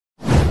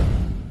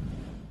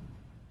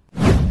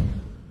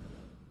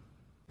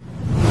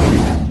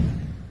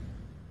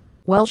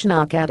Welsh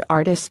knockout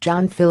artist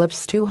John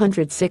Phillips,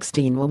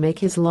 216, will make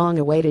his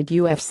long-awaited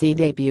UFC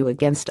debut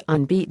against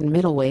unbeaten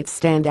middleweight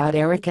standout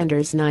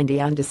Eryk, 90,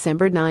 on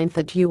December 9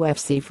 at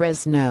UFC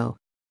Fresno.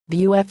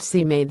 The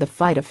UFC made the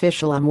fight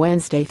official on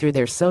Wednesday through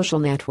their social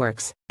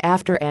networks,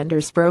 after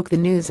Anders broke the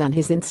news on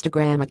his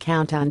Instagram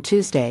account on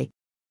Tuesday.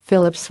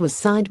 Phillips was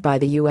signed by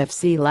the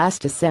UFC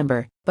last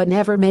December, but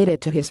never made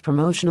it to his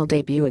promotional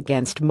debut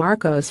against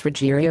Marcos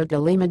Rogerio de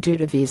Lima due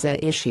to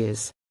visa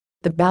issues.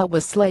 The bout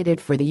was slated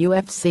for the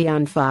UFC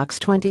on Fox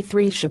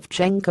 23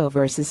 Shevchenko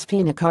vs.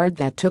 Pena card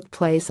that took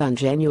place on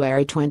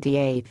January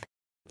 28.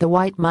 The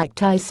White Mike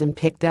Tyson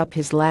picked up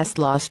his last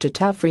loss to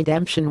Tough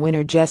Redemption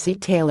winner Jesse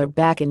Taylor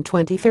back in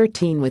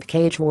 2013 with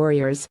Cage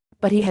Warriors,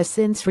 but he has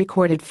since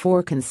recorded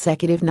 4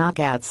 consecutive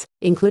knockouts,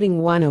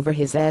 including one over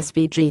his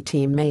SBG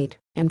teammate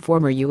and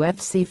former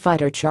UFC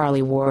fighter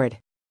Charlie Ward.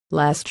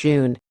 Last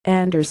June,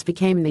 Anders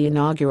became the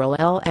inaugural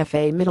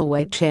LFA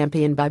middleweight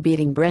champion by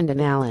beating Brendan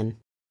Allen.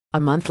 A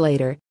month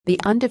later, the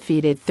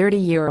undefeated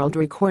 30-year-old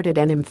recorded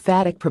an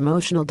emphatic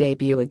promotional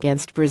debut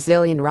against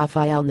Brazilian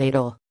Rafael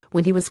Nadal,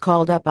 when he was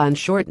called up on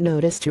short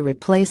notice to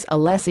replace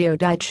Alessio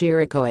Di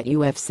Chirico at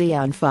UFC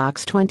on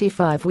Fox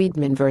 25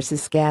 Weidman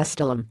vs.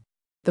 Gastelum.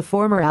 The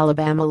former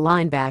Alabama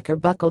linebacker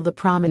buckled the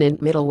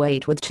prominent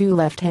middleweight with 2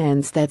 left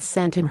hands that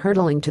sent him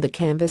hurtling to the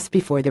canvas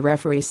before the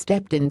referee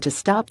stepped in to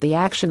stop the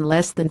action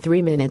less than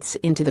 3 minutes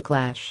into the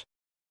clash.